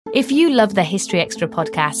If you love the History Extra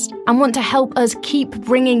podcast and want to help us keep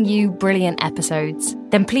bringing you brilliant episodes,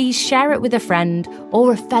 then please share it with a friend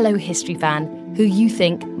or a fellow history fan who you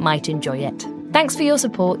think might enjoy it. Thanks for your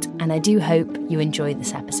support, and I do hope you enjoy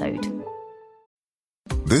this episode.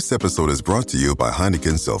 This episode is brought to you by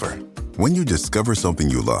Heineken Silver. When you discover something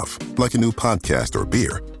you love, like a new podcast or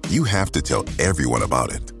beer, you have to tell everyone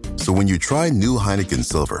about it. So when you try new Heineken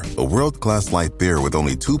Silver, a world-class light beer with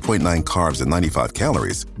only 2.9 carbs and 95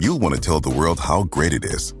 calories, you'll want to tell the world how great it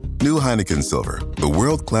is. New Heineken Silver, the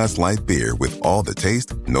world-class light beer with all the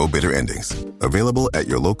taste, no bitter endings. Available at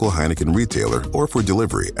your local Heineken retailer or for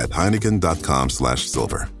delivery at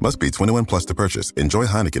Heineken.com/silver. Must be 21 plus to purchase. Enjoy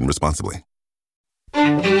Heineken responsibly.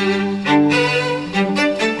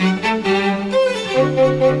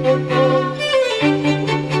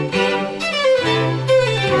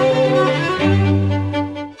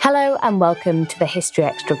 Hello and welcome to the History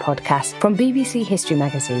Extra podcast from BBC History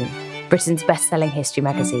Magazine, Britain's best-selling history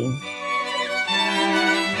magazine.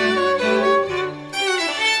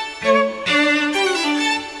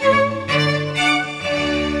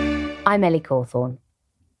 I'm Ellie Cawthorne.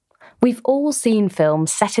 We've all seen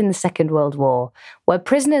films set in the Second World War where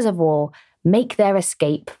prisoners of war make their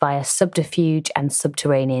escape via subterfuge and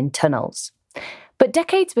subterranean tunnels. But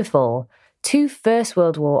decades before, two First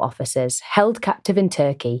World War officers held captive in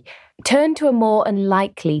Turkey turned to a more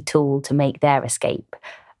unlikely tool to make their escape,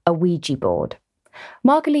 a Ouija board.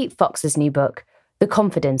 Margalit Fox's new book, The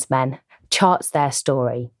Confidence Men, charts their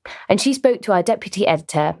story, and she spoke to our deputy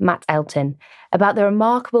editor, Matt Elton, about the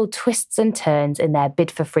remarkable twists and turns in their bid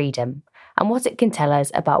for freedom and what it can tell us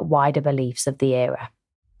about wider beliefs of the era.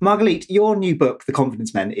 Margalit, your new book, The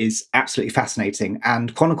Confidence Men, is absolutely fascinating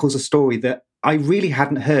and chronicles a story that I really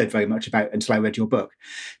hadn't heard very much about until I read your book.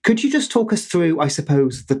 Could you just talk us through, I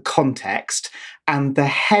suppose, the context and the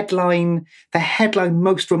headline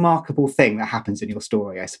most remarkable thing that happens in your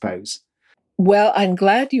story, I suppose? Well, I'm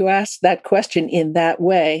glad you asked that question in that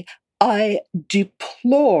way. I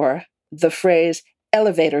deplore the phrase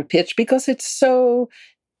elevator pitch because it's so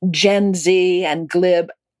Gen Z and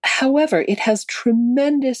glib. However, it has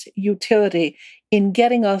tremendous utility in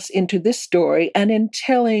getting us into this story and in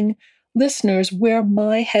telling listeners where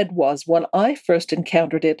my head was when I first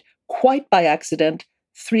encountered it, quite by accident,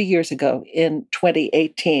 3 years ago in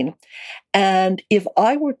 2018. And if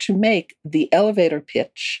I were to make the elevator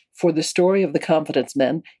pitch for the story of the Confidence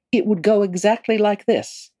Men, it would go exactly like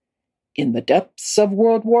this. In the depths of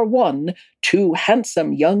World War I, two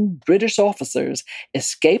handsome young British officers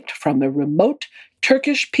escaped from a remote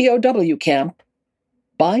Turkish POW camp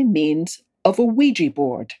by means of a Ouija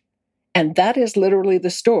board. And that is literally the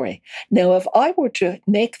story. Now, if I were to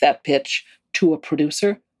make that pitch to a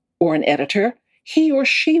producer or an editor, he or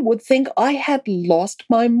she would think I had lost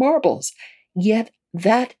my marbles. Yet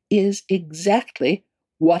that is exactly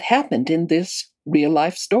what happened in this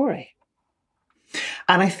real-life story.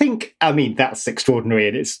 And I think, that's extraordinary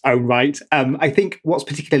in its own right. I think what's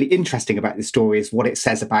particularly interesting about this story is what it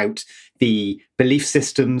says about the belief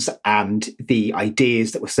systems and the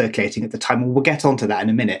ideas that were circulating at the time. And we'll get onto that in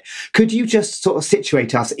a minute. Could you just sort of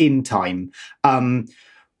situate us in time?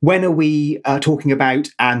 When are we talking about,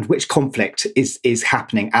 and which conflict is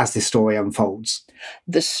happening as this story unfolds?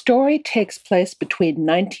 The story takes place between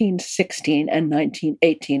 1916 and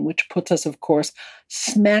 1918, which puts us, of course,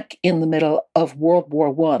 smack in the middle of World War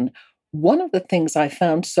I. One of the things I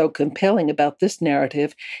found so compelling about this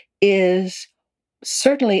narrative is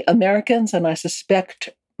certainly Americans, and I suspect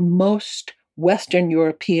most Western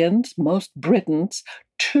Europeans, most Britons,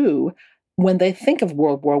 too, when they think of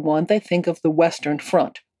World War I, they think of the Western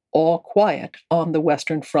Front. All quiet on the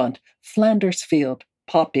Western Front, Flanders Field,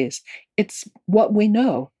 poppies. It's what we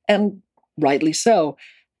know, and rightly so.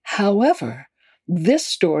 However, this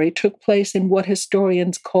story took place in what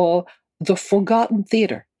historians call the forgotten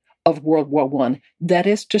theater of World War I, that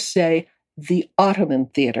is to say, the Ottoman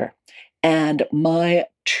theater. And my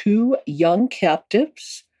two young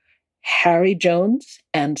captives, Harry Jones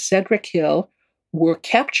and Cedric Hill, were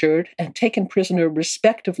captured and taken prisoner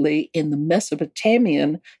respectively in the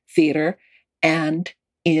Mesopotamian theater and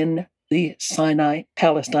in the Sinai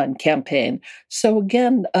Palestine campaign. So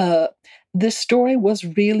again, this story was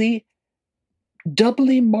really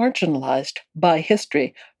doubly marginalized by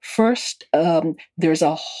history. First, there's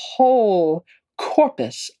a whole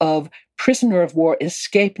corpus of prisoner of war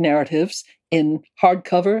escape narratives in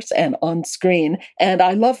hardcovers and on screen, and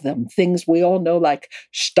I love them. Things we all know like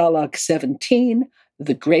Stalag 17,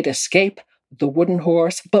 The Great Escape, The Wooden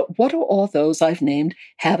Horse. But what do all those I've named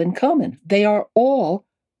have in common? They are all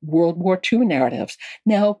World War II narratives.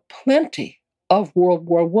 Now, plenty of World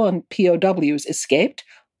War I POWs escaped.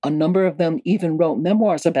 A number of them even wrote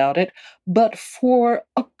memoirs about it. But for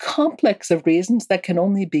a complex of reasons that can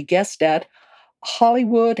only be guessed at,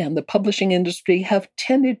 Hollywood and the publishing industry have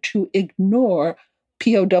tended to ignore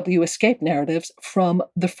POW escape narratives from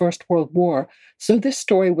the First World War. So this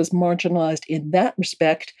story was marginalized in that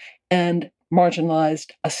respect and marginalized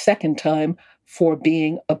a second time for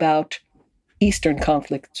being about Eastern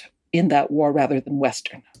conflict in that war rather than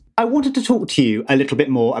Western. I wanted to talk to you a little bit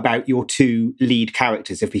more about your two lead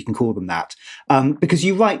characters, if we can call them that, because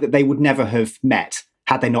you write that they would never have met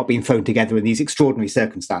had they not been thrown together in these extraordinary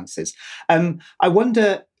circumstances. I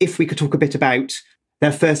wonder if we could talk a bit about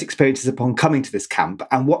their first experiences upon coming to this camp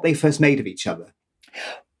and what they first made of each other.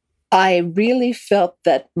 I really felt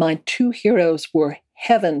that my two heroes were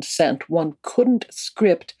heaven sent. One couldn't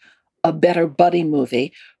script a better buddy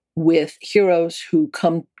movie with heroes who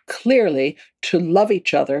come clearly to love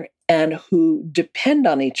each other and who depend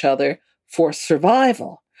on each other for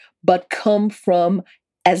survival, but come from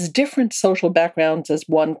as different social backgrounds as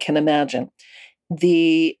one can imagine.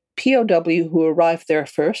 The POW who arrived there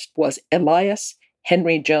first was Elias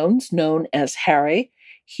Henry Jones, known as Harry.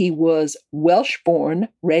 He was Welsh-born,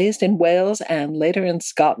 raised in Wales and later in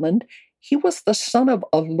Scotland. He was the son of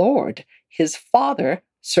a lord. His father,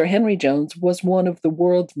 Sir Henry Jones, was one of the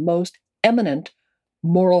world's most eminent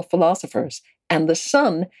moral philosophers. And the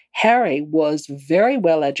son, Harry, was very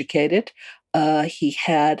well educated. He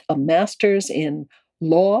had a master's in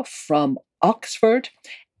law from Oxford.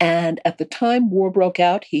 And at the time war broke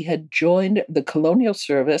out, he had joined the colonial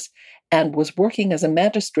service and was working as a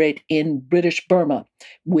magistrate in British Burma,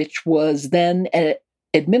 which was then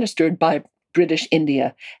administered by British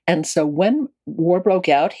India. And so when war broke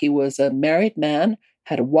out, he was a married man,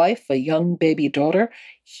 had a wife, a young baby daughter.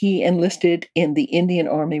 He enlisted in the Indian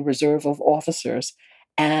Army Reserve of Officers,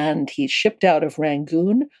 and he shipped out of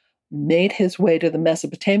Rangoon, made his way to the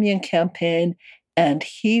Mesopotamian campaign, and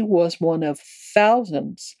he was one of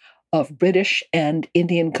thousands of British and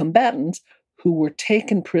Indian combatants who were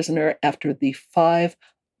taken prisoner after the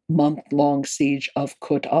 5-month-long siege of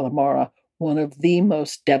Kut al-Amara, one of the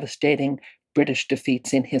most devastating British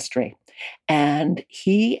defeats in history. And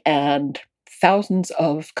he and thousands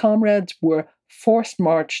of comrades were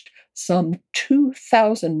forced-marched some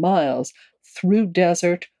 2,000 miles through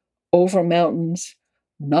desert, over mountains,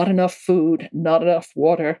 not enough food, not enough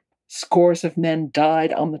water. Scores of men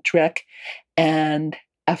died on the trek. And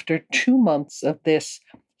after 2 months of this,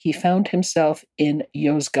 he found himself in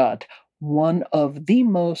Yozgad, one of the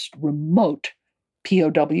most remote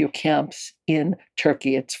POW camps in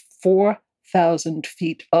Turkey. It's 4,000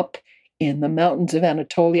 feet up in the mountains of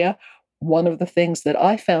Anatolia. One of the things that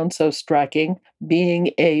I found so striking,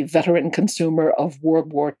 being a veteran consumer of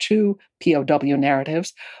World War II POW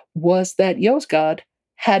narratives, was that Yozgad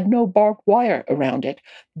had no barbed wire around it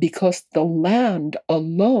because the land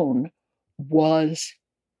alone was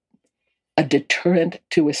a deterrent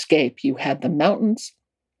to escape. You had the mountains,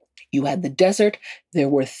 you had the desert, there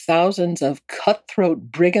were thousands of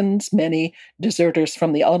cutthroat brigands, many deserters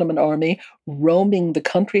from the Ottoman army, roaming the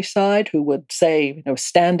countryside who would say,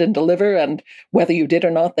 stand and deliver, and whether you did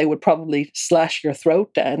or not, they would probably slash your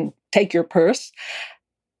throat and take your purse.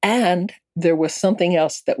 And there was something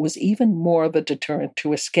else that was even more of a deterrent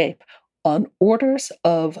to escape. On orders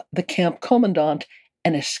of the camp commandant,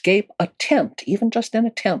 an escape attempt, even just an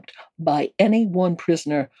attempt, by any one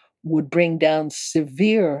prisoner would bring down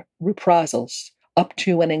severe reprisals, up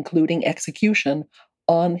to and including execution,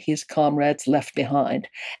 on his comrades left behind.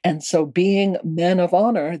 And so, being men of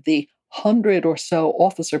honor, the 100 or so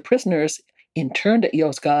officer prisoners interned at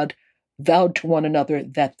Yozgad vowed to one another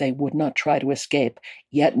that they would not try to escape.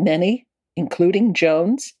 Yet many, including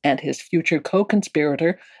Jones and his future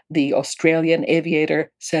co-conspirator, the Australian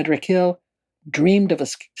aviator Cedric Hill, dreamed of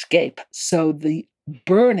escape. So the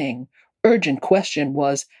burning, urgent question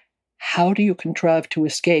was, how do you contrive to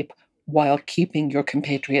escape while keeping your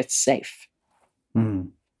compatriots safe?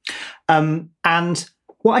 And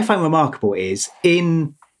what I find remarkable is,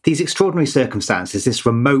 in these extraordinary circumstances, this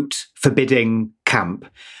remote, forbidding camp,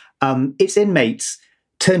 its inmates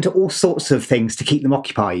turn to all sorts of things to keep them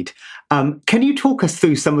occupied. Can you talk us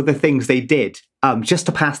through some of the things they did just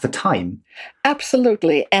to pass the time?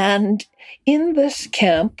 Absolutely. And in this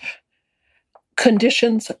camp,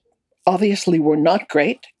 conditions obviously were not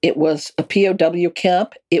great. It was a POW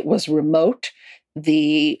camp. It was remote.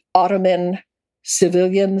 The Ottoman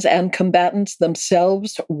civilians and combatants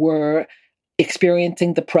themselves were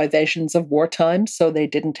experiencing the privations of wartime, so they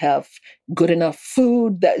didn't have good enough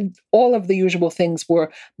food. All of the usual things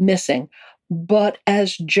were missing. But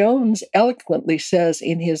as Jones eloquently says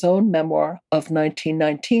in his own memoir of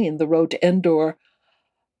 1919, The Road to Endor,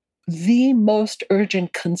 the most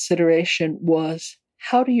urgent consideration was,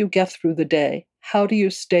 how do you get through the day? How do you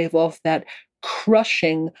stave off that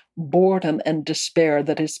crushing boredom and despair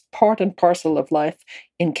that is part and parcel of life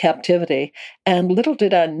in captivity? And little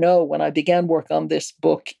did I know when I began work on this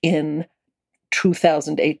book in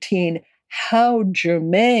 2018, how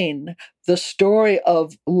germane the story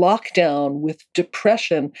of lockdown with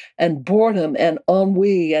depression and boredom and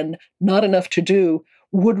ennui and not enough to do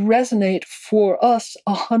would resonate for us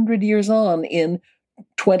 100 years on in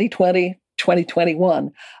 2020,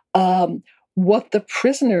 2021. What the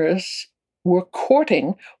prisoners were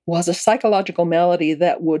courting was a psychological malady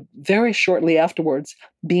that would very shortly afterwards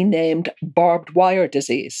be named barbed wire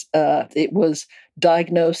disease. It was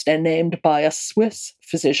diagnosed and named by a Swiss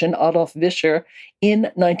physician, Adolf Vischer,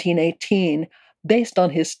 in 1918, based on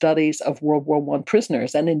his studies of World War I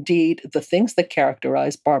prisoners. And indeed, the things that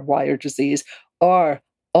characterize barbed wire disease are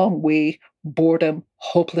ennui, boredom,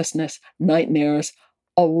 hopelessness, nightmares,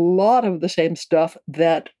 a lot of the same stuff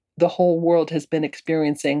that the whole world has been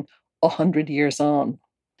experiencing 100 years on.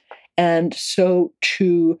 And so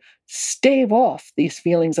to stave off these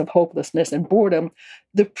feelings of hopelessness and boredom,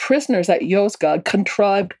 the prisoners at Yozgad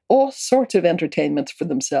contrived all sorts of entertainments for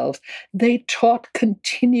themselves. They taught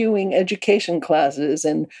continuing education classes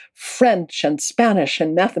in French and Spanish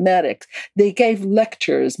and mathematics. They gave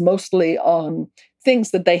lectures mostly on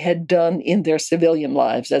things that they had done in their civilian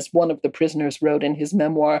lives. As one of the prisoners wrote in his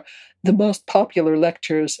memoir, the most popular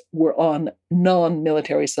lectures were on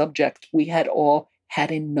non-military subjects. We had all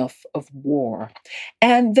had enough of war.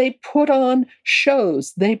 And they put on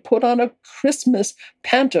shows. They put on a Christmas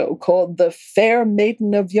panto called The Fair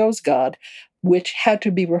Maiden of Yozgad, which had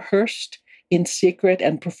to be rehearsed in secret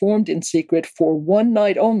and performed in secret for one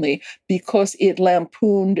night only, because it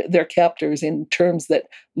lampooned their captors in terms that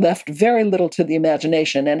left very little to the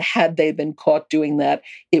imagination. And had they been caught doing that,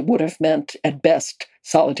 it would have meant, at best,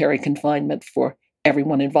 solitary confinement for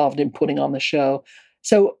everyone involved in putting on the show.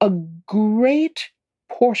 So a great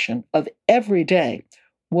portion of every day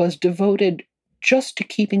was devoted just to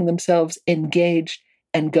keeping themselves engaged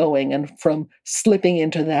and going, and from slipping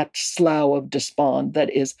into that slough of despond that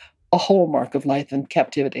is a hallmark of life in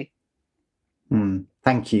captivity.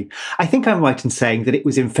 Thank you. I think I'm right in saying that it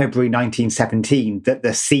was in February 1917 that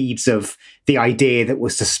the seeds of the idea that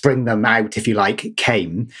was to spring them out, if you like,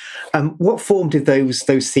 came. What form did those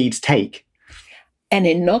seeds take? An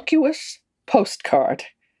innocuous postcard.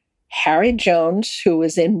 Harry Jones, who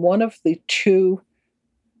was in one of the two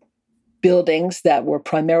buildings that were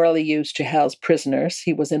primarily used to house prisoners.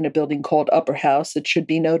 He was in a building called Upper House. It should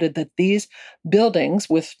be noted that these buildings,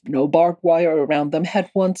 with no barbed wire around them,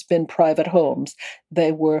 had once been private homes.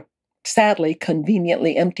 They were sadly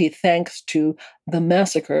conveniently empty thanks to the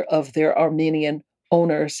massacre of their Armenian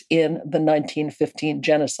owners in the 1915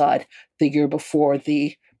 genocide, the year before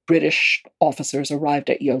the British officers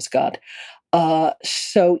arrived at Yozgad.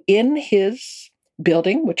 So in his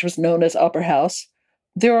building, which was known as Upper House,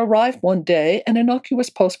 there arrived one day an innocuous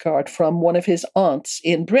postcard from one of his aunts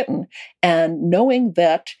in Britain. And knowing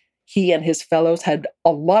that he and his fellows had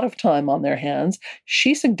a lot of time on their hands,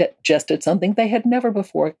 she suggested something they had never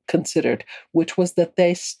before considered, which was that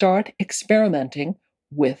they start experimenting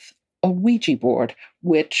with a Ouija board,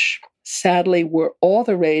 which sadly were all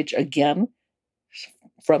the rage again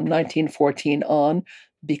from 1914 on,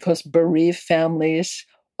 because bereaved families,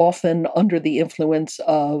 often under the influence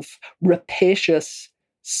of rapacious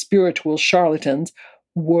spiritual charlatans,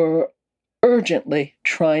 were urgently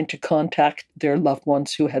trying to contact their loved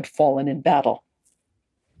ones who had fallen in battle.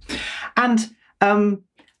 And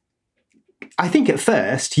I think at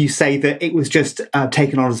first you say that it was just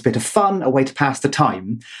taken on as a bit of fun, a way to pass the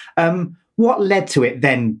time. What led to it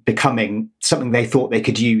then becoming something they thought they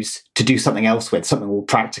could use to do something else with, something more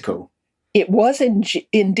practical? It was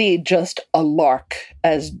indeed just a lark,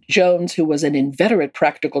 as Jones, who was an inveterate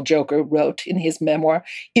practical joker, wrote in his memoir.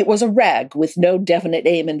 It was a rag with no definite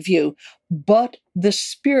aim in view, but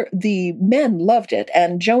the men loved it,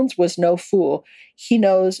 and Jones was no fool. He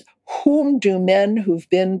knows, whom do men who've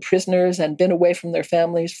been prisoners and been away from their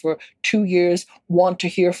families for 2 years want to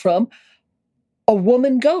hear from? A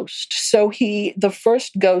woman ghost. So the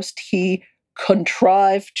first ghost he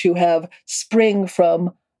contrived to have spring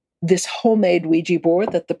from this homemade Ouija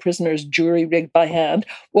board that the prisoners jury-rigged by hand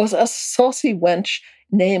was a saucy wench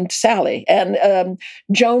named Sally. And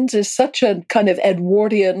Jones is such a kind of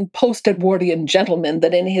Edwardian, post-Edwardian gentleman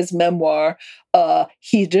that in his memoir,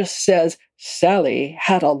 he just says, Sally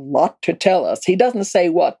had a lot to tell us. He doesn't say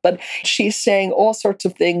what, but she's saying all sorts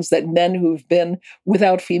of things that men who've been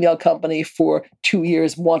without female company for 2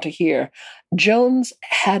 years want to hear. Jones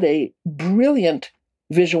had a brilliant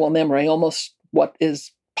visual memory, almost what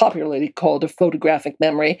is popularly called a photographic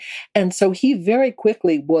memory. And so he very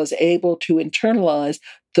quickly was able to internalize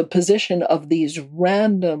the position of these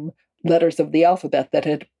random letters of the alphabet that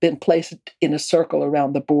had been placed in a circle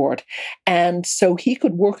around the board. And so he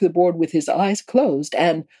could work the board with his eyes closed.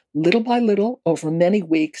 And little by little, over many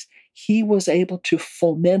weeks, he was able to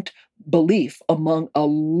foment belief among a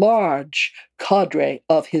large cadre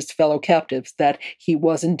of his fellow captives that he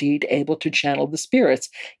was indeed able to channel the spirits.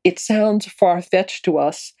 It sounds far-fetched to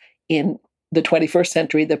us in the 21st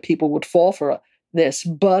century that people would fall for this,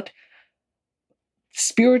 but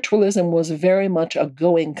spiritualism was very much a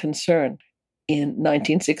going concern in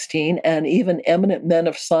 1916, and even eminent men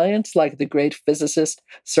of science like the great physicist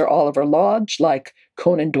Sir Oliver Lodge, like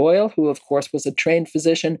Conan Doyle, who of course was a trained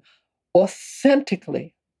physician,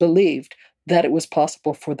 authentically believed that it was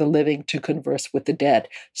possible for the living to converse with the dead.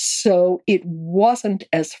 So it wasn't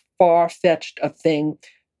as far-fetched a thing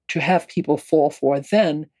to have people fall for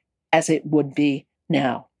then as it would be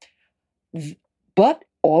now. But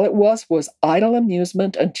all it was idle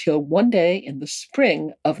amusement until one day in the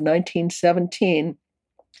spring of 1917,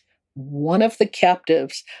 one of the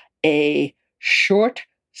captives, a short,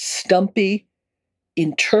 stumpy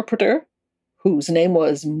interpreter whose name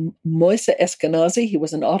was Moise Eskenazi. He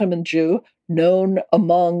was an Ottoman Jew, known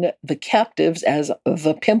among the captives as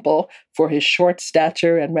the Pimple for his short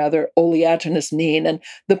stature and rather oleaginous mien. And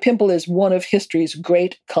the Pimple is one of history's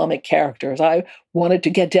great comic characters. I wanted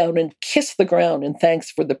to get down and kiss the ground in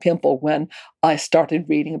thanks for the Pimple when I started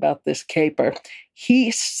reading about this caper.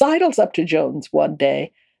 He sidles up to Jones one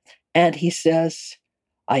day and he says,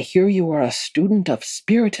 "I hear you are a student of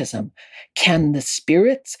Spiritism. Can the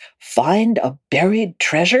spirits find a buried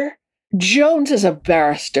treasure?" Jones is a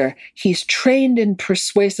barrister. He's trained in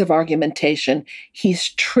persuasive argumentation. He's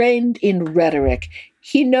trained in rhetoric.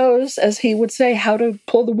 He knows, as he would say, how to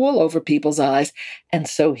pull the wool over people's eyes. And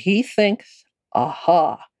so he thinks,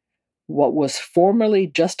 aha, what was formerly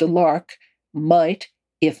just a lark might,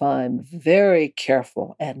 if I'm very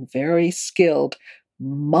careful and very skilled,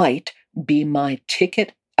 might be my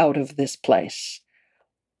ticket out of this place.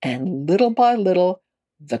 And little by little,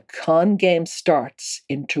 the con game starts,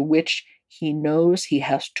 into which he knows he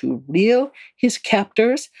has to reel his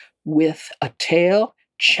captors with a tale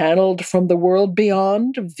channeled from the world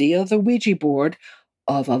beyond via the Ouija board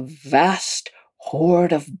of a vast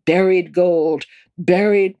hoard of buried gold,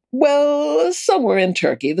 buried, well, somewhere in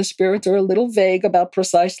Turkey. The spirits are a little vague about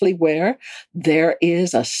precisely where. There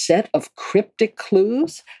is a set of cryptic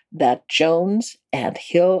clues that Jones and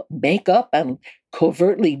Hill make up and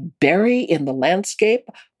covertly bury in the landscape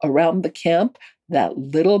around the camp that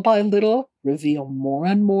little by little reveal more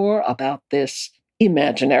and more about this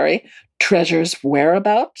imaginary treasure's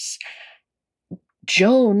whereabouts.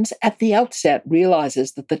 Jones, at the outset,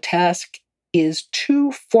 realizes that the task is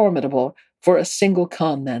too formidable for a single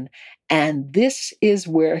conman, and this is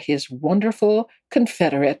where his wonderful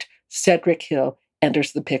confederate, Cedric Hill,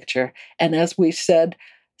 enters the picture. And as we said,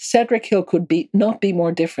 Cedric Hill could not be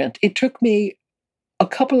more different. It took me a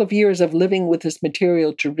couple of years of living with this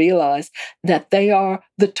material to realize that they are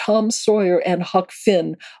the Tom Sawyer and Huck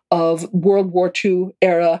Finn of World War II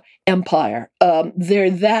era empire. They're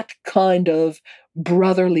that kind of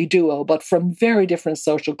brotherly duo, but from very different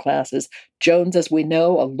social classes. Jones, as we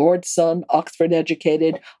know, a lord's son, Oxford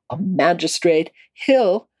educated, a magistrate.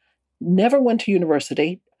 Hill never went to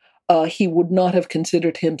university. He would not have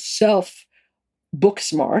considered himself book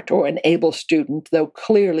smart or an able student, though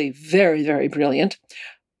clearly very, very brilliant.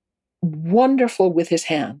 Wonderful with his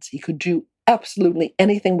hands. He could do absolutely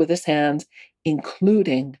anything with his hands,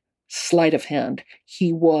 including sleight of hand.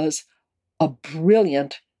 He was a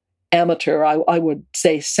brilliant amateur, I would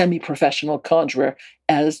say semi-professional conjurer.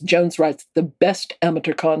 As Jones writes, the best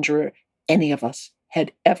amateur conjurer any of us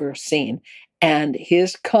had ever seen. And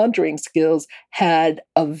his conjuring skills had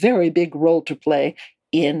a very big role to play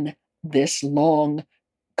in this long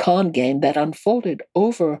con game that unfolded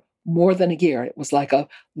over more than a year. It was like a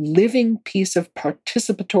living piece of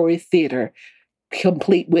participatory theater,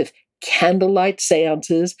 complete with candlelight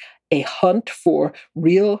seances, a hunt for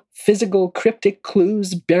real physical cryptic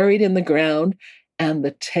clues buried in the ground, and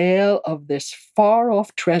the tale of this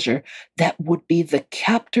far-off treasure that would be the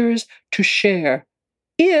captors to share,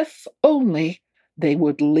 if only they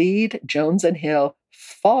would lead Jones and Hill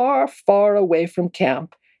far, far away from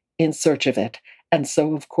camp in search of it. And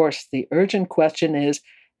so, of course, the urgent question is,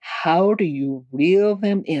 how do you reel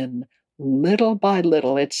them in little by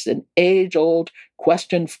little? It's an age-old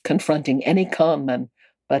question confronting any conman.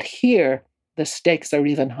 But here, the stakes are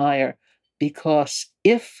even higher, because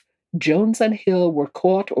if Jones and Hill were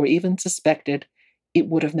caught or even suspected, it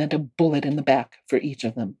would have meant a bullet in the back for each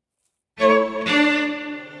of them.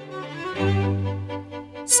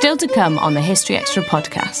 Still to come on the History Extra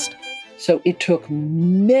podcast. So it took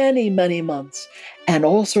many, many months and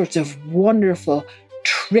all sorts of wonderful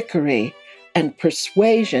trickery and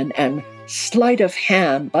persuasion and sleight of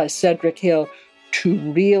hand by Cedric Hill to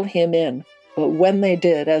reel him in. But when they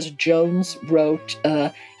did, as Jones wrote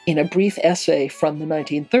in a brief essay from the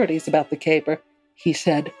 1930s about the caper, he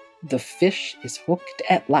said, "The fish is hooked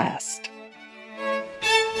at last."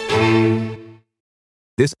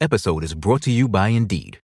 This episode is brought to you by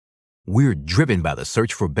Indeed. We're driven by the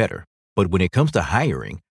search for better, but when it comes to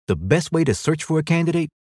hiring, the best way to search for a candidate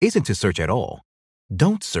isn't to search at all.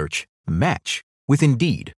 Don't search, match with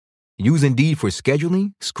Indeed. Use Indeed for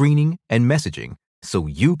scheduling, screening, and messaging so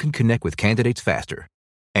you can connect with candidates faster.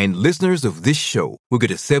 And listeners of this show will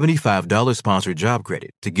get a $75 sponsored job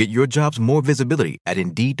credit to get your jobs more visibility at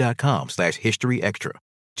Indeed.com/HistoryExtra.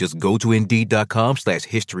 Just go to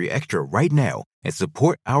Indeed.com/HistoryExtra right now and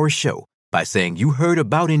support our show by saying you heard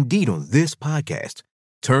about Indeed on this podcast.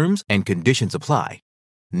 Terms and conditions apply.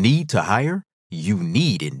 Need to hire? You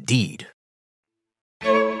need Indeed.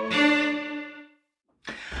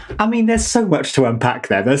 I mean, there's so much to unpack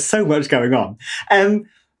there. There's so much going on.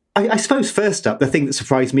 I suppose first up, the thing that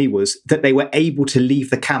surprised me was that they were able to leave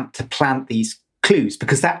the camp to plant these clues,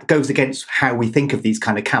 because that goes against how we think of these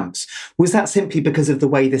kind of camps. Was that simply because of the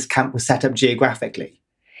way this camp was set up geographically?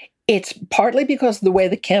 It's partly because of the way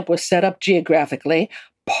the camp was set up geographically,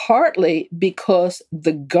 partly because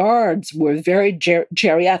the guards were very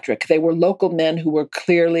geriatric. They were local men who were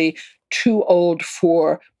clearly too old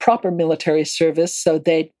for proper military service, so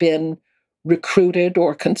they'd been recruited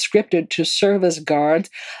or conscripted to serve as guards.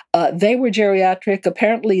 They were geriatric.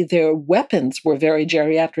 Apparently, their weapons were very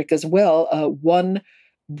geriatric as well. One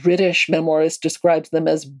British memoirist describes them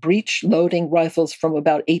as breech-loading rifles from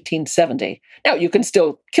about 1870. Now, you can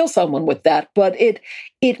still kill someone with that, but it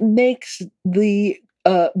makes the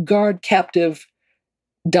guard captive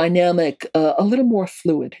dynamic a little more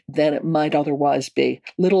fluid than it might otherwise be,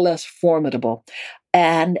 a little less formidable.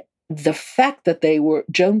 And the fact that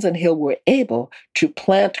Jones and Hill were able to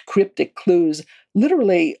plant cryptic clues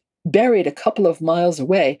literally buried a couple of miles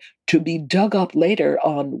away to be dug up later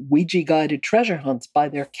on Ouija-guided treasure hunts by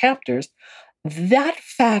their captors, that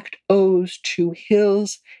fact owes to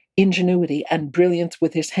Hill's ingenuity and brilliance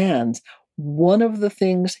with his hands. One of the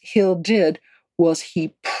things Hill did was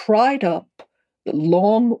he pried up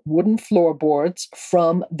long wooden floorboards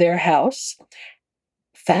from their house,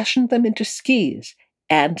 fashioned them into skis,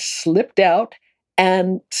 and slipped out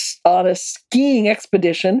and on a skiing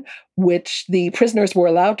expedition, which the prisoners were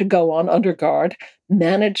allowed to go on under guard,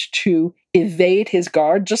 managed to evade his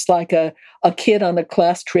guard, just like a kid on a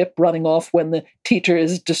class trip running off when the teacher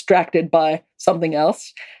is distracted by something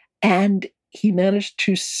else. And he managed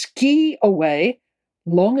to ski away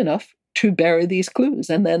long enough to bury these clues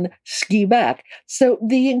and then ski back. So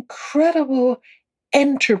the incredible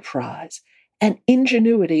enterprise and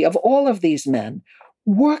ingenuity of all of these men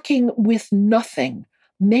working with nothing,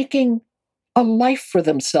 making a life for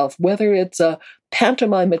themselves, whether it's a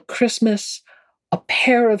pantomime at Christmas, a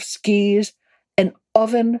pair of skis, an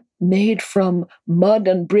oven made from mud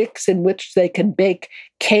and bricks in which they can bake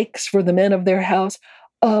cakes for the men of their house.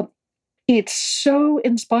 It's so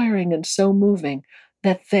inspiring and so moving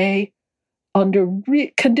that they, under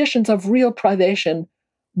conditions of real privation,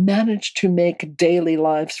 managed to make daily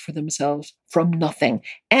lives for themselves from nothing.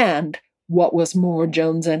 And what was more,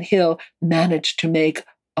 Jones and Hill managed to make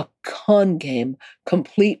a con game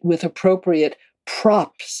complete with appropriate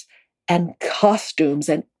props and costumes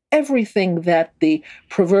and everything that the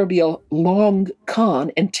proverbial long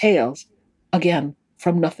con entails, again,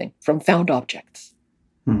 from nothing, from found objects.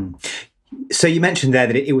 So you mentioned there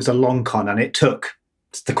that it was a long con and it took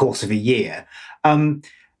the course of a year.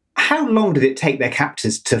 How long did it take their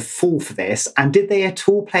captors to fall for this? And did they at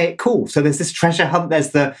all play it cool? So there's this treasure hunt,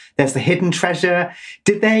 there's the hidden treasure.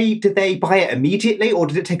 Did they buy it immediately, or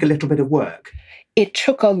did it take a little bit of work? It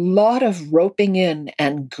took a lot of roping in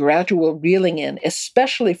and gradual reeling in,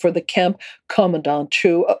 especially for the camp commandant,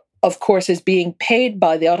 who, of course, is being paid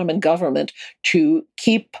by the Ottoman government to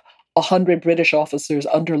keep 100 British officers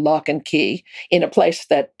under lock and key in a place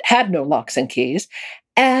that had no locks and keys,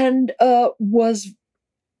 and was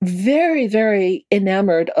very, very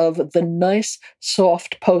enamored of the nice,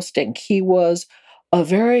 soft posting. He was a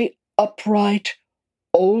very upright,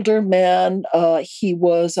 older man. He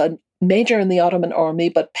was a major in the Ottoman army,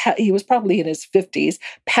 but he was probably in his 50s,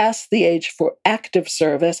 past the age for active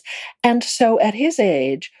service. And so at his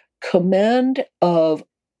age, command of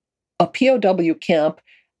a POW camp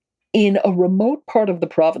in a remote part of the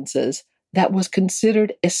provinces that was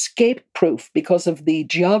considered escape-proof because of the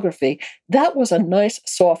geography. That was a nice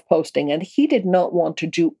soft posting, and he did not want to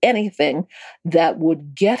do anything that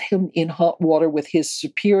would get him in hot water with his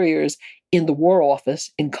superiors in the War Office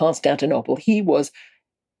in Constantinople. He was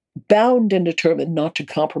bound and determined not to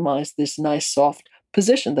compromise this nice soft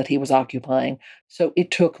position that he was occupying. So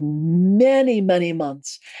it took many, many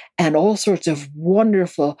months and all sorts of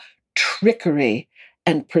wonderful trickery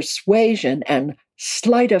and persuasion and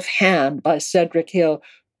sleight of hand by Cedric Hill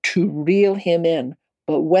to reel him in.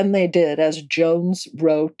 But when they did, as Jones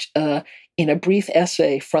wrote in a brief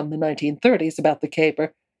essay from the 1930s about the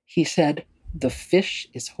caper, he said, "The fish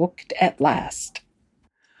is hooked at last."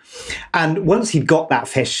 And once he'd got that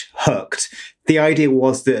fish hooked, the idea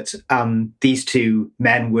was that these two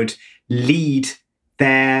men would lead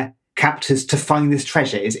their captors to find this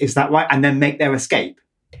treasure. Is that right? And then make their escape?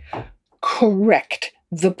 Correct.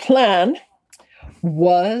 The plan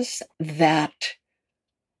was that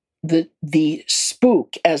the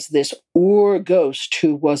spook, as this Ur ghost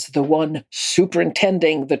who was the one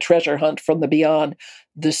superintending the treasure hunt from the beyond,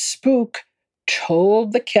 the spook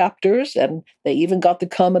told the captors, and they even got the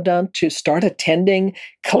commandant to start attending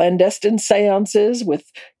clandestine seances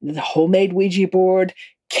with the homemade Ouija board,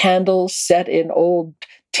 candles set in old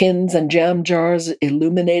tins and jam jars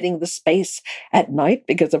illuminating the space at night,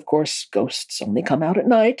 because of course ghosts only come out at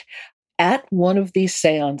night. At one of these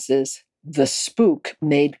seances, the spook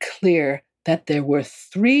made clear that there were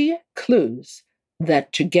 3 clues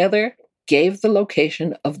that together gave the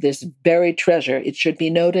location of this buried treasure. It should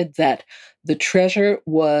be noted that the treasure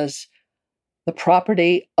was the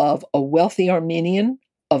property of a wealthy Armenian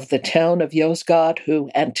of the town of Yozgat who,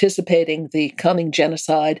 anticipating the coming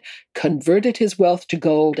genocide, converted his wealth to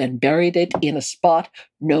gold and buried it in a spot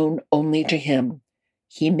known only to him.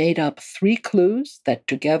 He made up 3 clues that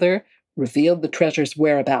together revealed the treasure's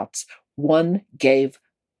whereabouts. One gave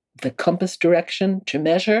the compass direction to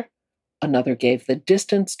measure, another gave the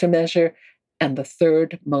distance to measure, and the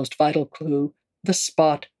third most vital clue, the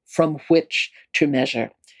spot from which to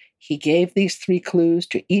measure. He gave these 3 clues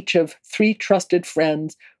to each of 3 trusted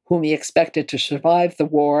friends whom he expected to survive the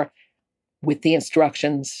war, with the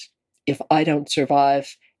instructions, if I don't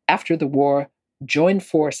survive after the war, join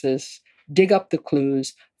forces, dig up the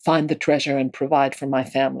clues, find the treasure, and provide for my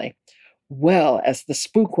family. Well, as the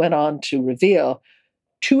spook went on to reveal,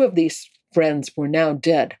 2 of these friends were now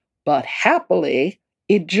dead, but happily,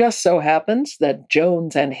 it just so happens that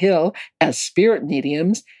Jones and Hill, as spirit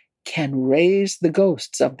mediums, can raise the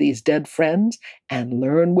ghosts of these dead friends and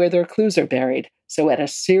learn where their clues are buried. So at a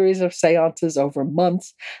series of seances over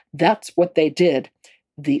months, that's what they did.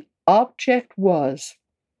 The object was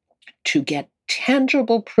to get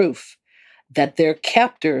tangible proof that their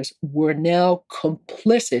captors were now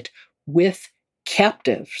complicit with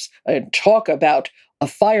captives. And talk about a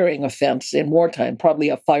firing offense in wartime, probably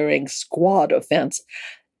a firing squad offense.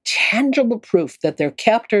 Tangible proof that their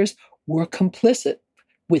captors were complicit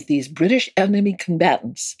with these British enemy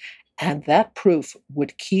combatants, and that proof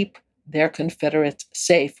would keep their Confederates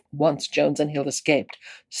safe once Jones and Hill escaped.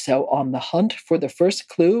 So on the hunt for the first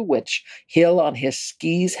clue, which Hill on his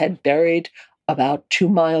skis had buried about 2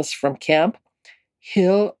 miles from camp,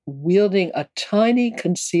 Hill, wielding a tiny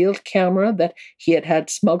concealed camera that he had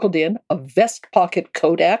smuggled in, a vest pocket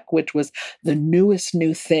Kodak, which was the newest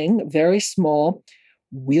new thing, very small,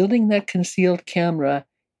 wielding that concealed camera,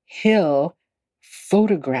 Hill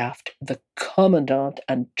photographed the commandant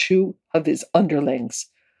and 2 of his underlings,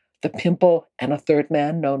 the pimple and a third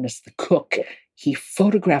man known as the cook. He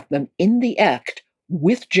photographed them in the act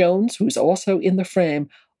with Jones, who's also in the frame,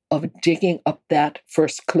 of digging up that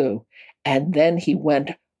first clue. And then he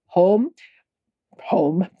went home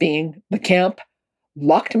being the camp,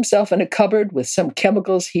 locked himself in a cupboard with some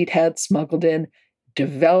chemicals he'd had smuggled in,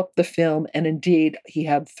 developed the film, and indeed he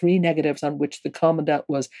had 3 negatives on which the commandant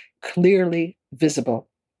was clearly visible.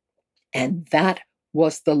 And that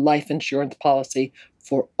was the life insurance policy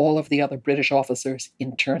for all of the other British officers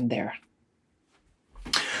interned there.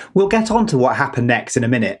 We'll get on to what happened next in a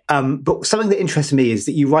minute. But something that interests me is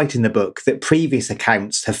that you write in the book that previous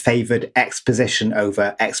accounts have favoured exposition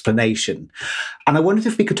over explanation. And I wondered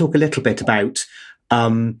if we could talk a little bit about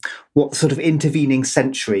what sort of intervening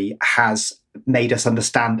century has made us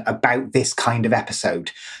understand about this kind of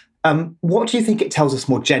episode. What do you think it tells us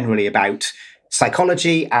more generally about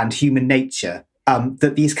psychology and human nature,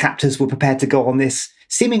 that these captors were prepared to go on this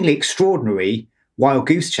seemingly extraordinary wild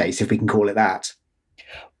goose chase, if we can call it that?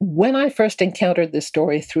 When I first encountered this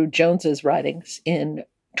story through Jones's writings in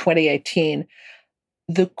 2018,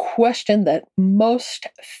 the question that most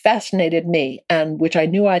fascinated me, and which I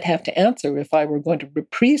knew I'd have to answer if I were going to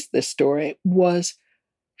reprise this story, was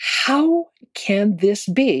how can this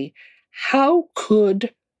be? How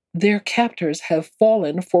could their captors have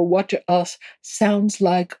fallen for what to us sounds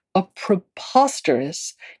like a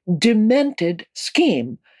preposterous, demented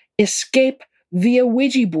scheme? Escape via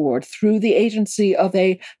Ouija board through the agency of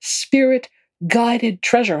a spirit-guided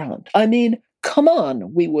treasure hunt. I mean, come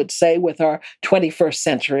on, we would say with our 21st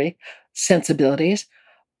century sensibilities.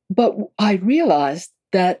 But I realized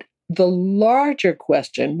that the larger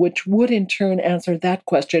question, which would in turn answer that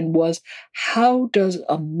question, was how does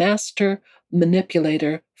a master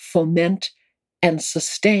manipulator foment and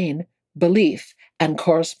sustain belief? And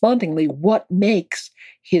correspondingly, what makes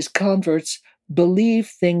his converts believe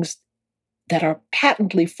things that are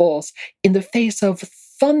patently false in the face of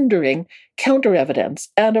thundering counter evidence?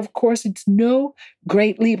 And of course, it's no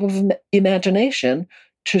great leap of imagination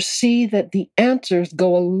to see that the answers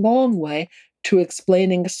go a long way to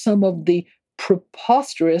explaining some of the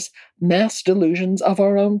preposterous mass delusions of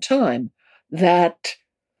our own time. That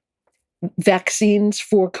vaccines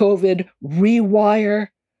for COVID rewire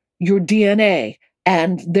your DNA,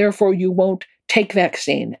 and therefore you won't take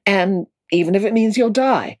vaccine. And even if it means you'll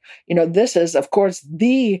die. This is, of course,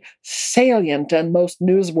 the salient and most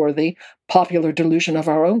newsworthy popular delusion of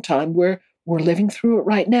our own time. We're living through it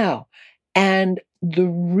right now. And the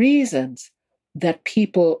reasons that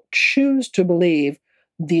people choose to believe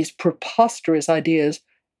these preposterous ideas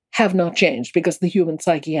have not changed because the human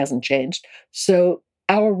psyche hasn't changed. So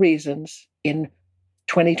our reasons in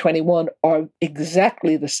 2021 are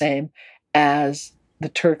exactly the same as the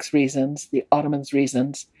Turks' reasons, the Ottomans'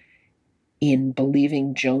 reasons in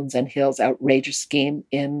believing Jones and Hill's outrageous scheme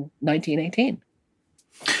in 1918.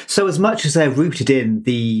 So as much as they're rooted in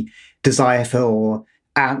the desire for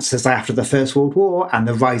answers after the First World War and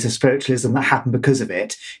the rise of spiritualism that happened because of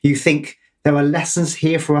it, you think there are lessons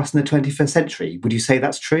here for us in the 21st century? Would you say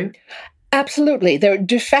that's true? Absolutely. They're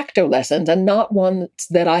de facto lessons and not ones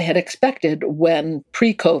that I had expected when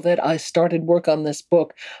pre-COVID I started work on this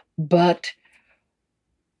book. But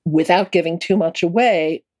without giving too much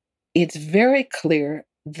away, it's very clear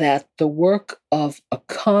that the work of a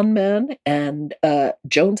con man, and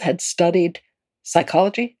Jones had studied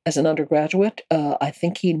psychology as an undergraduate. I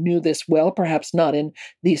think he knew this well, perhaps not in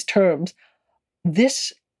these terms.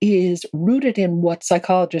 This is rooted in what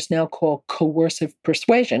psychologists now call coercive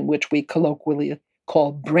persuasion, which we colloquially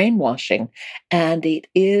call brainwashing. And it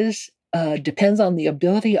depends on the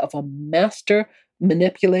ability of a master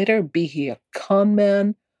manipulator, be he a con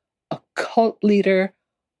man, a cult leader,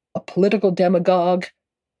 a political demagogue,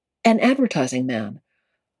 an advertising man.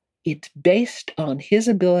 It's based on his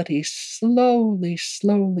ability slowly,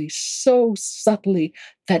 so subtly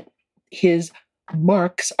that his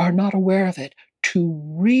marks are not aware of it, to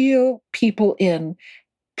reel people in,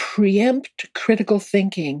 preempt critical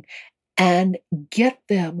thinking, and get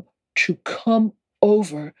them to come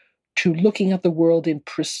over to looking at the world in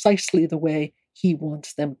precisely the way he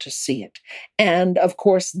wants them to see it. And of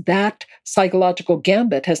course, that psychological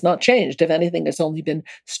gambit has not changed. If anything, it's only been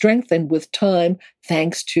strengthened with time,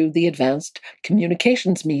 thanks to the advanced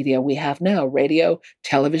communications media we have now. Radio,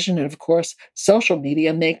 television, and of course, social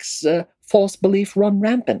media makes false belief run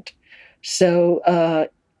rampant. So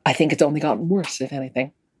I think it's only gotten worse, if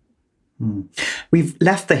anything. We've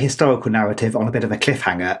left the historical narrative on a bit of a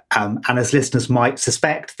cliffhanger, and as listeners might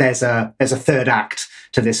suspect, there's a third act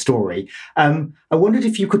to this story. I wondered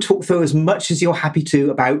if you could talk through as much as you're happy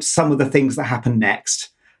to about some of the things that happen next,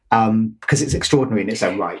 because it's extraordinary in its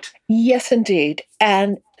own right. Yes, indeed.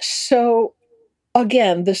 And so,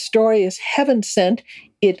 again, the story is heaven sent.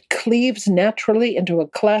 It cleaves naturally into a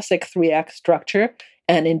classic 3-act structure.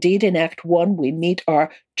 And indeed, in Act 1, we meet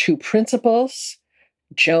our two principals,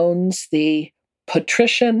 Jones, the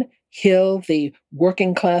patrician, Hill, the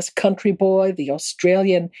working-class country boy, the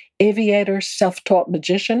Australian aviator, self-taught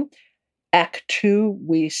magician. Act 2,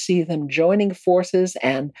 we see them joining forces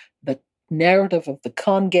and the narrative of the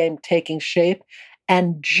con game taking shape.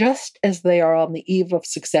 And just as they are on the eve of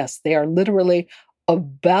success, they are literally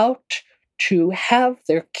about to have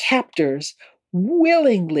their captors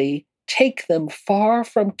willingly take them far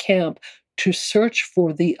from camp to search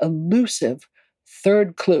for the elusive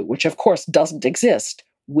third clue, which of course doesn't exist.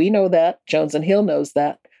 We know that. Jones and Hill knows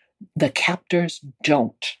that. The captors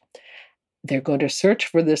don't. They're going to search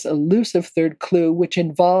for this elusive third clue, which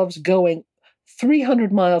involves going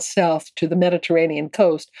 300 miles south to the Mediterranean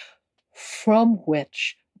coast, from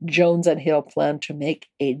which Jones and Hill plan to make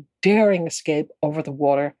a daring escape over the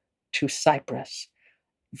water to Cyprus.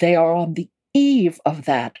 They are on the eve of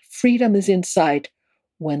that. Freedom is in sight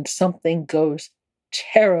when something goes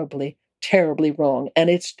terribly, terribly wrong. And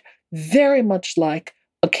it's very much like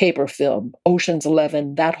a caper film, Ocean's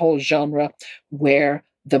 11, that whole genre, where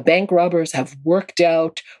the bank robbers have worked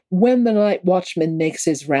out when the night watchman makes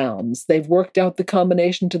his rounds. They've worked out the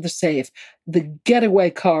combination to the safe. The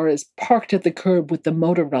getaway car is parked at the curb with the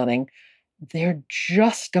motor running. They're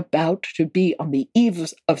just about to be on the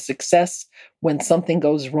eve of success when something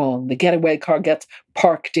goes wrong. The getaway car gets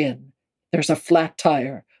parked in. There's a flat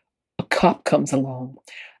tire. A cop comes along.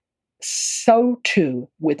 So too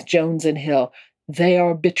with Jones and Hill. They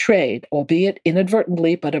are betrayed, albeit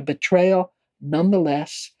inadvertently, but a betrayal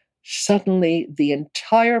nonetheless. Suddenly, the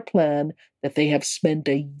entire plan that they have spent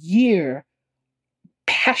a year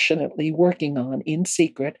passionately working on in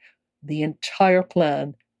secret, the entire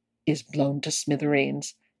plan is blown to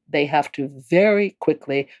smithereens. They have to very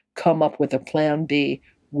quickly come up with a plan B,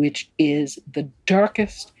 which is the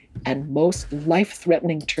darkest and most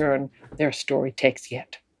life-threatening turn their story takes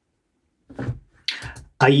yet.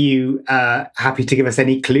 Are you happy to give us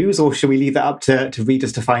any clues, or should we leave that up to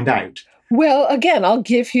readers to find out? Well, again, I'll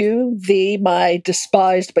give you my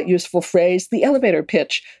despised but useful phrase, the elevator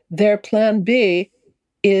pitch. Their plan B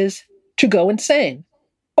is to go insane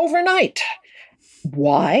overnight.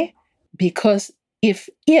 Why? Because if,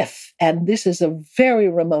 and this is a very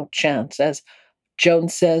remote chance, as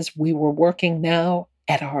Jones says, we were working now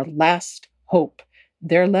at our last hope.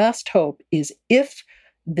 Their last hope is if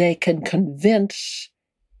they can convince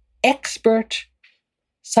expert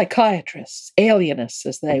psychiatrists, alienists,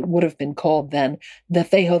 as they would have been called then,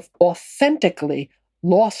 that they have authentically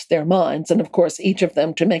lost their minds. And of course, each of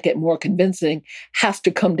them, to make it more convincing, has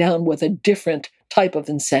to come down with a different type of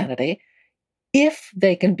insanity. If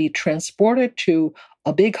they can be transported to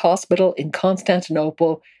a big hospital in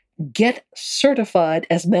Constantinople, get certified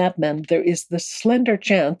as madmen, there is the slender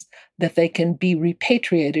chance that they can be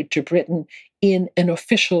repatriated to Britain in an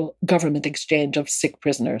official government exchange of sick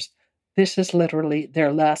prisoners. This is literally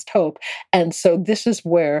their last hope. And so this is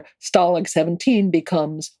where Stalag 17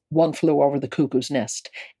 becomes One Flew Over the Cuckoo's Nest.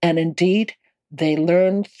 And indeed, they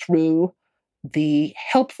learn through the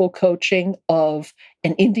helpful coaching of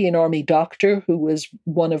an Indian Army doctor who was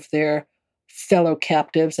one of their fellow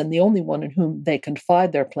captives and the only one in whom they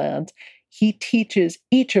confide their plans. He teaches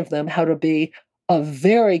each of them how to be a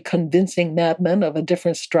very convincing madman of a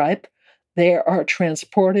different stripe. They are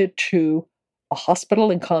transported to a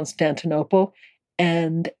hospital in Constantinople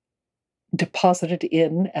and deposited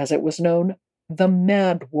in, as it was known, the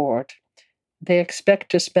Mad Ward. They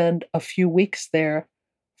expect to spend a few weeks there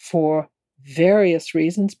for various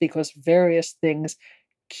reasons, because various things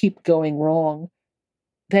keep going wrong.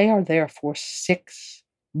 They are there for 6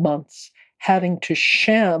 months, having to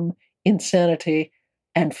sham insanity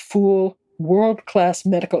and fool world-class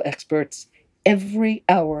medical experts every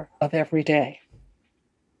hour of every day.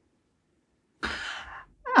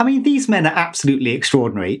 I mean, these men are absolutely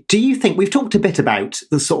extraordinary. Do you think, we've talked a bit about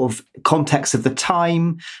the sort of context of the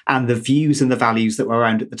time and the views and the values that were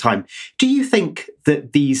around at the time. Do you think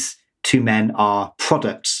that these two men are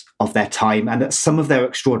products of their time and that some of their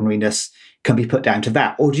extraordinariness can be put down to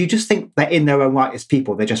that? Or do you just think that in their own right as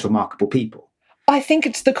people, they're just remarkable people? I think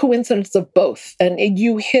it's the coincidence of both. And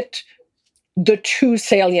you hit the two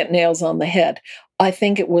salient nails on the head. I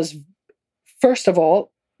think it was, first of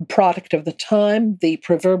all, product of the time, the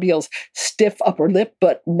proverbial stiff upper lip,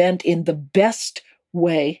 but meant in the best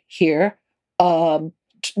way here.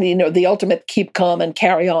 The ultimate keep calm and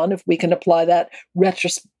carry on, if we can apply that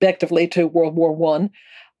retrospectively to World War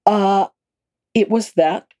I. It was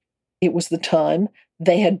that. It was the time.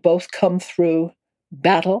 They had both come through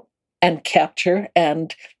battle and capture,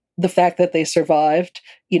 and the fact that they survived,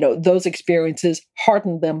 those experiences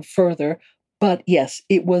hardened them further. But yes,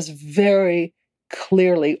 it was very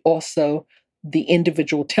clearly also the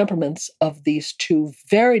individual temperaments of these two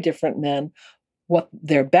very different men. What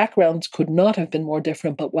their backgrounds could not have been more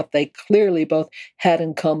different, but what they clearly both had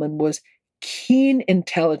in common was keen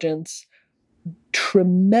intelligence,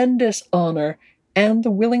 tremendous honor, and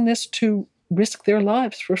the willingness to risk their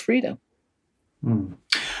lives for freedom.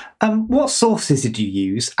 What sources did you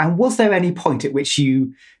use? And was there any point at which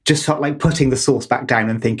you just felt like putting the source back down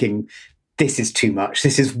and thinking, this is too much,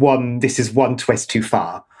 this is one twist too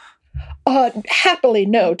far? Happily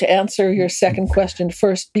no, to answer your second question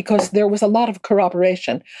first, because there was a lot of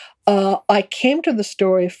corroboration. I came to the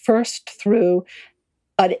story first through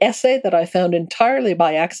an essay that I found entirely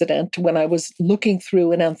by accident when I was looking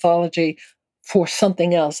through an anthology for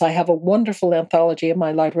something else. I have a wonderful anthology in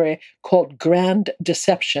my library called Grand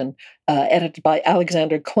Deception, edited by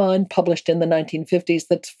Alexander Klein, published in the 1950s,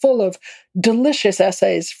 that's full of delicious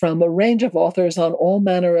essays from a range of authors on all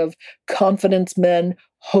manner of confidence men,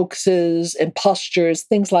 hoaxes, impostures,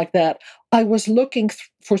 things like that. I was looking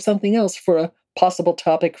for something else, for a possible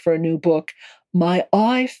topic for a new book. My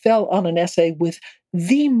eye fell on an essay with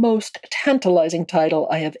the most tantalizing title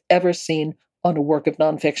I have ever seen on a work of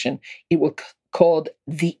nonfiction. It was called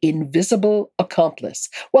The Invisible Accomplice.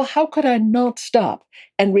 Well, how could I not stop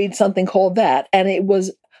and read something called that? And it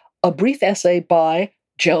was a brief essay by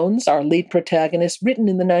Jones, our lead protagonist, written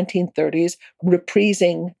in the 1930s,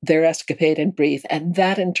 reprising their escapade in brief. And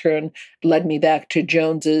that, in turn, led me back to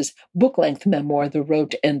Jones's book-length memoir, The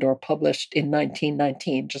Road to Endor, published in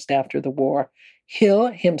 1919, just after the war. Hill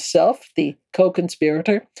himself, the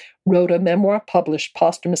co-conspirator, wrote a memoir published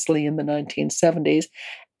posthumously in the 1970s.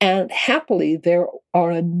 And happily, there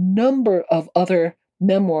are a number of other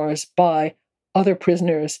memoirs by other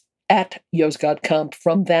prisoners at Yozgad camp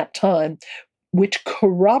from that time, which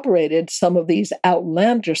corroborated some of these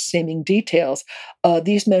outlandish seeming details.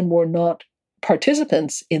 These men were not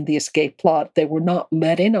participants in the escape plot. They were not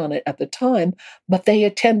let in on it at the time, but they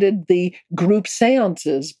attended the group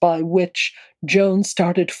seances by which Jones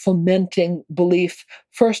started fomenting belief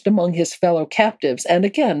first among his fellow captives. And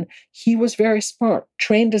again, he was very smart,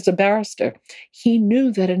 trained as a barrister. He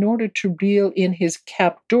knew that in order to reel in his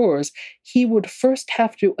captors, he would first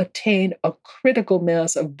have to attain a critical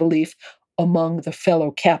mass of belief among the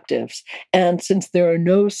fellow captives. And since there are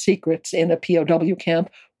no secrets in a POW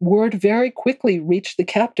camp, word very quickly reached the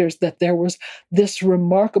captors that there was this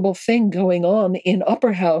remarkable thing going on in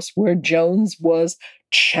Upper House where Jones was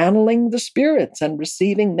channeling the spirits and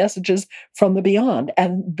receiving messages from the beyond.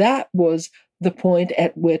 And that was the point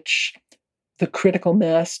at which the critical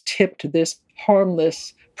mass tipped this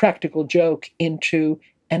harmless practical joke into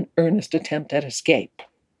an earnest attempt at escape.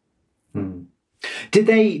 Did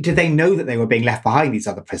they know that they were being left behind, these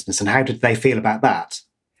other prisoners, and how did they feel about that?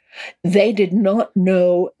 They did not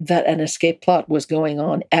know that an escape plot was going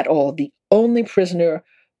on at all. The only prisoner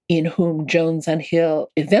in whom Jones and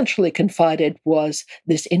Hill eventually confided was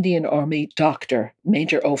this Indian Army doctor,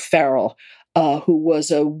 Major O'Farrell, who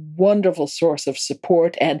was a wonderful source of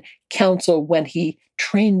support and counsel when he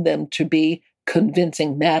trained them to be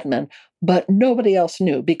convincing madmen. But nobody else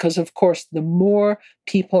knew because, of course, the more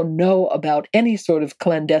people know about any sort of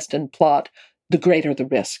clandestine plot, the greater the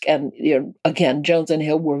risk. And again, Jones and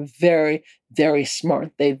Hill were very, very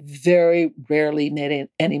smart. They very rarely made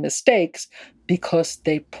any mistakes because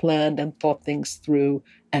they planned and thought things through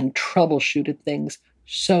and troubleshooted things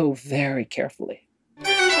so very carefully.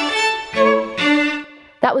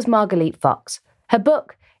 That was Margalit Fox. Her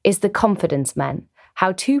book is The Confidence Men: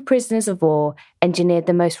 How Two Prisoners of War Engineered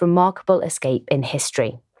the Most Remarkable Escape in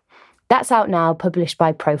History. That's out now, published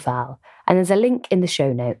by Profile, and there's a link in the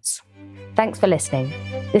show notes. Thanks for listening.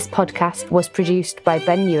 This podcast was produced by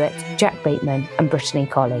Ben Hewitt, Jack Bateman, and Brittany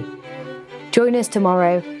Colley. Join us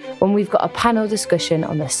tomorrow when we've got a panel discussion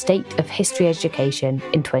on the state of history education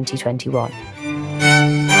in 2021.